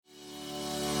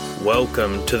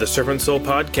Welcome to the Servant Soul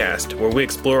Podcast, where we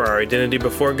explore our identity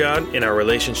before God and our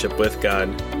relationship with God.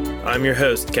 I'm your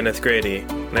host, Kenneth Grady,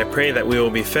 and I pray that we will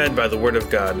be fed by the Word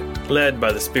of God, led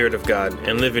by the Spirit of God,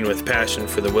 and living with passion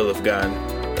for the will of God.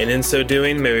 And in so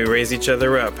doing, may we raise each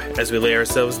other up as we lay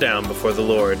ourselves down before the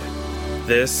Lord.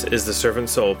 This is the Servant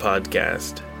Soul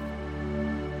Podcast.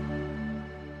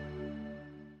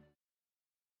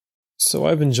 So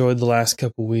I've enjoyed the last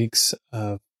couple weeks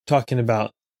talking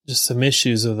about just some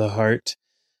issues of the heart.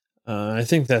 I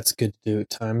think that's good to do at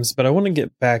times, but I want to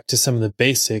get back to some of the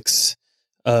basics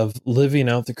of living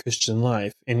out the Christian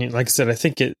life. And like I said, I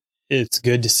think it's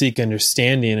good to seek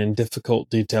understanding in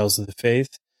difficult details of the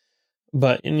faith,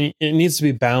 but it needs to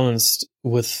be balanced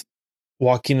with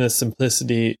walking the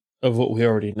simplicity of what we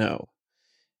already know.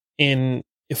 And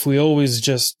if we always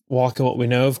just walk in what we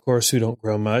know, of course, we don't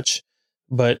grow much.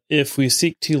 But if we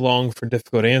seek too long for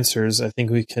difficult answers, I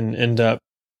think we can end up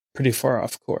pretty far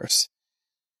off course.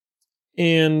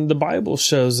 And the Bible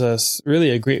shows us really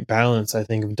a great balance, I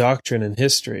think, of doctrine and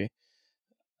history,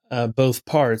 both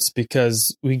parts,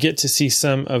 because we get to see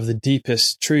some of the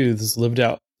deepest truths lived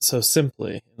out so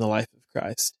simply in the life of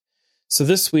Christ. So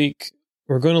this week,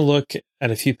 we're going to look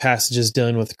at a few passages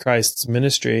dealing with Christ's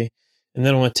ministry, and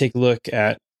then I want to take a look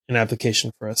at an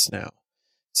application for us now.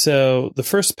 So the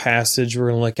first passage we're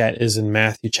going to look at is in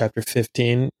Matthew chapter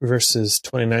 15, verses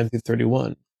 29 through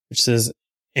 31. Which says,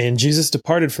 "And Jesus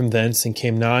departed from thence, and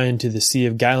came nigh unto the Sea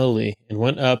of Galilee, and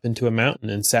went up into a mountain,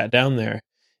 and sat down there.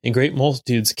 And great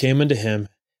multitudes came unto him,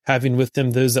 having with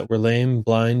them those that were lame,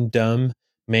 blind, dumb,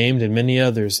 maimed, and many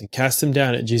others, and cast them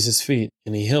down at Jesus' feet,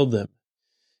 and he healed them.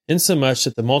 Insomuch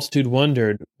that the multitude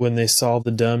wondered when they saw the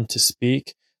dumb to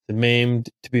speak, the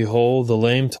maimed to be whole, the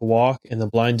lame to walk, and the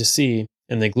blind to see,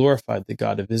 and they glorified the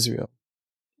God of Israel."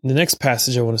 The next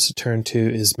passage I want us to turn to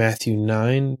is Matthew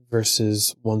 9,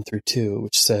 verses 1 through 2,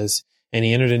 which says, "And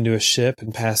he entered into a ship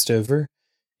and passed over,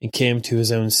 and came to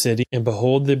his own city. And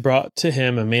behold, they brought to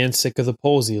him a man sick of the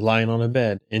palsy, lying on a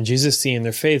bed. And Jesus, seeing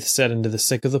their faith, said unto the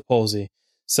sick of the palsy,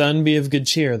 Son, be of good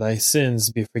cheer, thy sins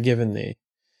be forgiven thee."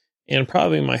 And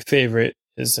probably my favorite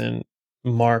is in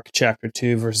Mark chapter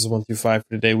 2, verses 1 through 5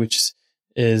 for today, which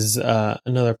is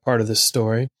another part of this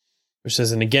story, which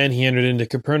says, "And again he entered into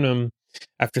Capernaum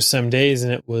after some days,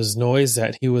 and it was noised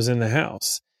that he was in the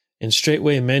house. And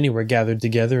straightway many were gathered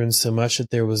together, insomuch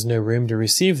that there was no room to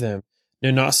receive them, no,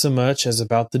 not so much as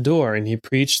about the door. And he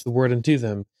preached the word unto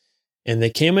them. And they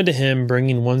came unto him,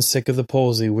 bringing one sick of the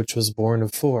palsy, which was borne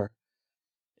of 4.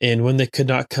 And when they could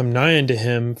not come nigh unto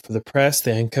him for the press,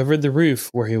 they uncovered the roof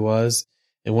where he was.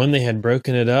 And when they had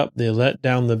broken it up, they let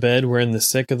down the bed wherein the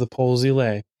sick of the palsy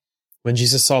lay. When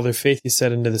Jesus saw their faith, he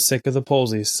said unto the sick of the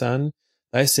palsy, Son,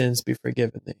 thy sins be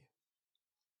forgiven thee."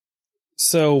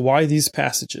 So why these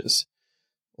passages?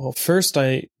 Well, first,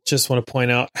 I just want to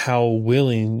point out how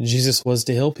willing Jesus was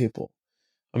to heal people.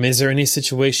 I mean, is there any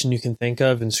situation you can think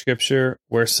of in Scripture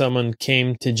where someone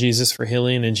came to Jesus for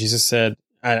healing and Jesus said,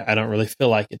 I don't really feel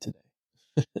like it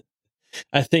today?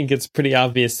 I think it's pretty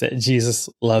obvious that Jesus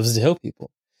loves to heal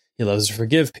people. He loves to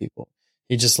forgive people.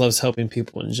 He just loves helping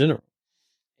people in general.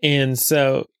 And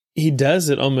so he does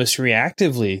it almost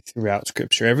reactively throughout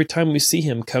Scripture, every time we see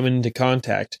him come into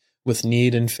contact with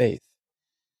need and faith.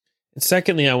 And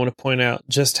secondly, I want to point out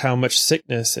just how much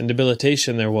sickness and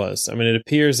debilitation there was. I mean, it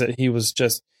appears that he was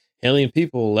just healing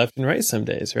people left and right some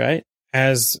days, right?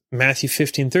 As Matthew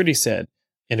 15:30 said,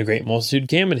 "And a great multitude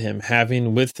came unto him,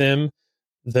 having with them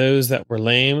those that were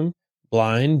lame,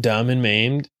 blind, dumb, and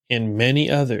maimed, and many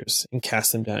others, and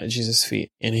cast them down at Jesus' feet,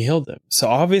 and he healed them." So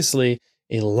obviously,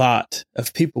 a lot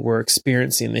of people were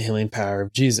experiencing the healing power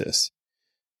of Jesus.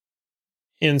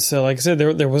 And so, like I said,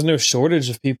 there was no shortage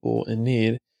of people in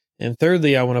need. And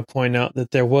thirdly, I want to point out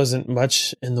that there wasn't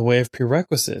much in the way of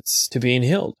prerequisites to being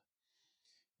healed.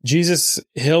 Jesus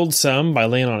healed some by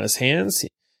laying on his hands.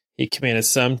 He commanded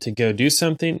some to go do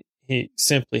something. He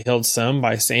simply healed some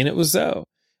by saying it was so.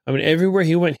 I mean, everywhere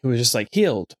he went, he was just like,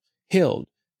 healed, healed,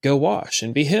 go wash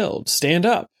and be healed, stand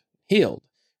up, healed.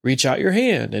 Reach out your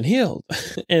hand and healed.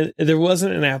 And there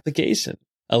wasn't an application,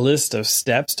 a list of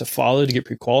steps to follow to get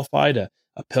pre-qualified, a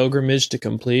pilgrimage to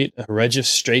complete, a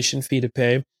registration fee to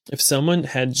pay. If someone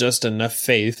had just enough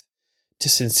faith to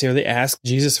sincerely ask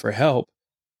Jesus for help,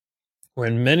 or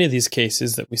in many of these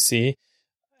cases that we see,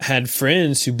 had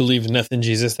friends who believed enough in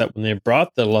Jesus that when they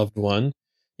brought the loved one,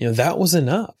 that was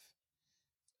enough.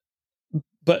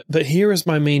 But here is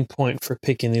my main point for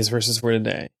picking these verses for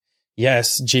today.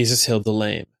 Yes, Jesus healed the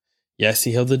lame. Yes,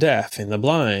 he healed the deaf and the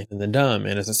blind and the dumb,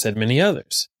 and as I said, many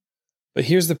others. But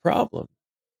here's the problem.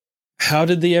 How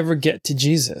did they ever get to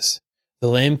Jesus? The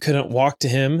lame couldn't walk to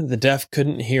him. The deaf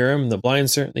couldn't hear him. The blind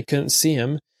certainly couldn't see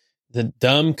him. The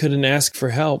dumb couldn't ask for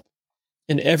help.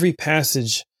 In every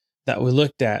passage that we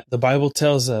looked at, the Bible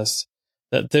tells us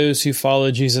that those who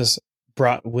followed Jesus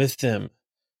brought with them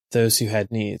those who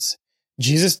had needs.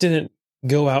 Jesus didn't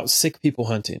go out sick people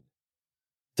hunting.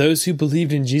 Those who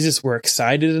believed in Jesus were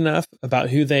excited enough about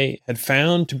who they had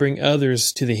found to bring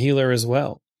others to the healer as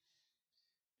well.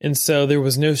 And so there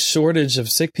was no shortage of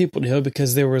sick people to heal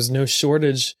because there was no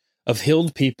shortage of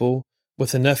healed people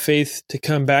with enough faith to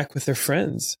come back with their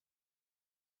friends.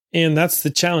 And that's the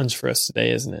challenge for us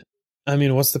today, isn't it? I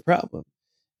mean, what's the problem?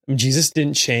 Jesus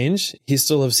didn't change. He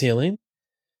still loves healing.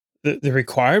 The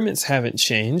requirements haven't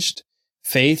changed.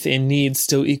 Faith and need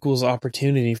still equals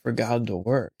opportunity for God to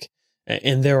work.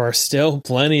 And there are still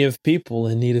plenty of people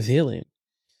in need of healing.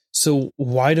 So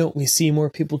why don't we see more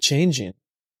people changing?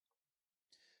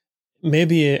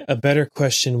 Maybe a better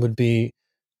question would be,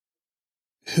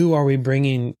 who are we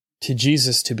bringing to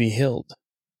Jesus to be healed?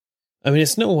 I mean,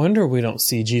 it's no wonder we don't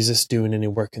see Jesus doing any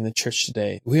work in the church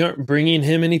today. We aren't bringing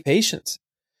him any patients.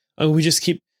 We just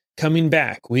keep coming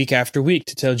back week after week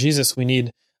to tell Jesus we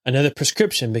need another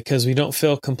prescription because we don't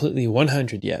feel completely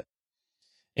 100 yet.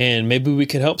 And maybe we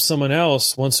could help someone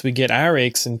else once we get our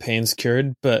aches and pains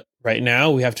cured, but right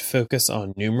now we have to focus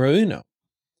on numero uno.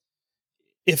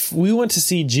 If we want to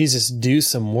see Jesus do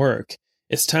some work,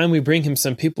 it's time we bring him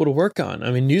some people to work on.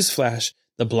 I mean, newsflash,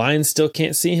 the blind still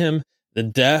can't see him, the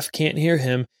deaf can't hear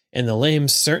him, and the lame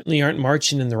certainly aren't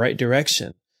marching in the right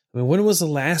direction. I mean, when was the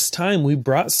last time we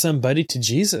brought somebody to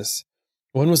Jesus?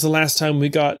 When was the last time we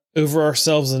got over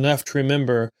ourselves enough to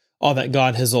remember all that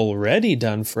God has already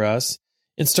done for us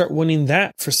and start wanting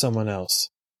that for someone else?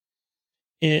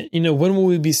 And, when will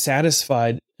we be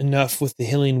satisfied enough with the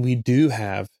healing we do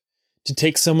have to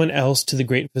take someone else to the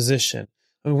great physician?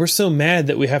 I mean, we're so mad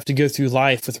that we have to go through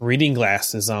life with reading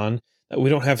glasses on that we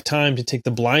don't have time to take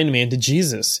the blind man to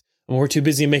Jesus. And we're too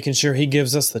busy making sure he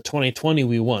gives us the 20/20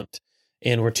 we want.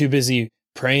 And we're too busy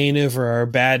praying over our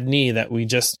bad knee that we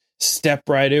just step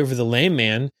right over the lame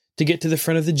man to get to the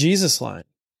front of the Jesus line.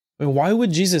 I mean, why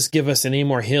would Jesus give us any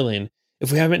more healing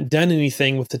if we haven't done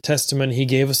anything with the testimony he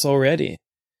gave us already?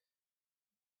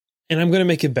 And I'm going to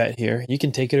make a bet here. You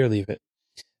can take it or leave it.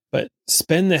 But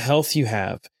spend the health you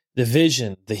have, the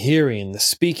vision, the hearing, the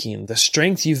speaking, the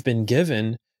strength you've been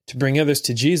given to bring others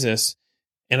to Jesus,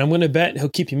 and I'm going to bet he'll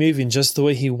keep you moving just the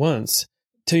way he wants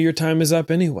till your time is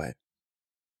up anyway.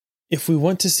 If we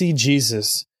want to see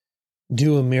Jesus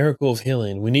do a miracle of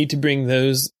healing, we need to bring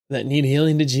those that need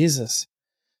healing to Jesus.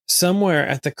 Somewhere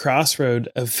at the crossroad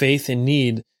of faith and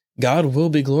need, God will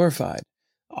be glorified.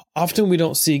 Often we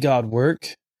don't see God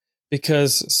work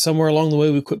because somewhere along the way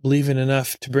we quit believing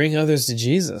enough to bring others to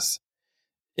Jesus.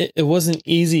 It wasn't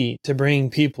easy to bring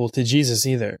people to Jesus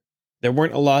either. There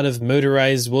weren't a lot of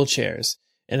motorized wheelchairs.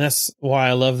 And that's why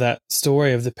I love that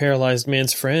story of the paralyzed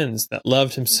man's friends that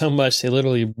loved him so much they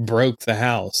literally broke the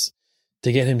house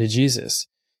to get him to Jesus.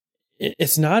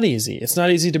 It's not easy. It's not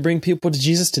easy to bring people to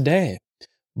Jesus today.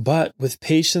 But with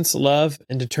patience, love,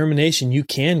 and determination, you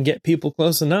can get people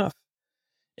close enough.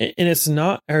 And it's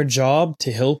not our job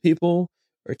to heal people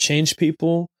or change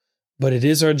people, but it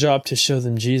is our job to show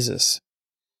them Jesus.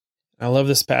 I love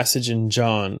this passage in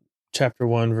John chapter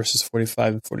 1, verses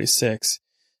 45 and 46.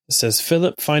 It says,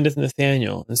 Philip findeth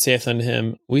Nathanael, and saith unto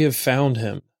him, We have found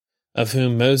him, of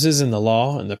whom Moses and the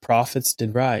law and the prophets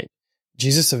did write,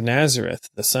 Jesus of Nazareth,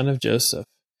 the son of Joseph.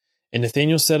 And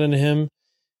Nathanael said unto him,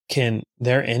 Can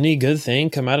there any good thing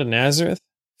come out of Nazareth?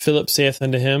 Philip saith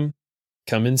unto him,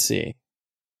 Come and see.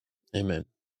 Amen.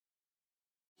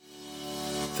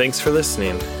 Thanks for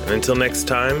listening, and until next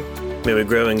time, may we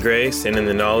grow in grace and in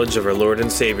the knowledge of our Lord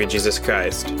and Savior Jesus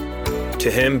Christ. To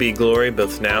him be glory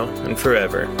both now and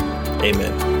forever.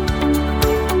 Amen.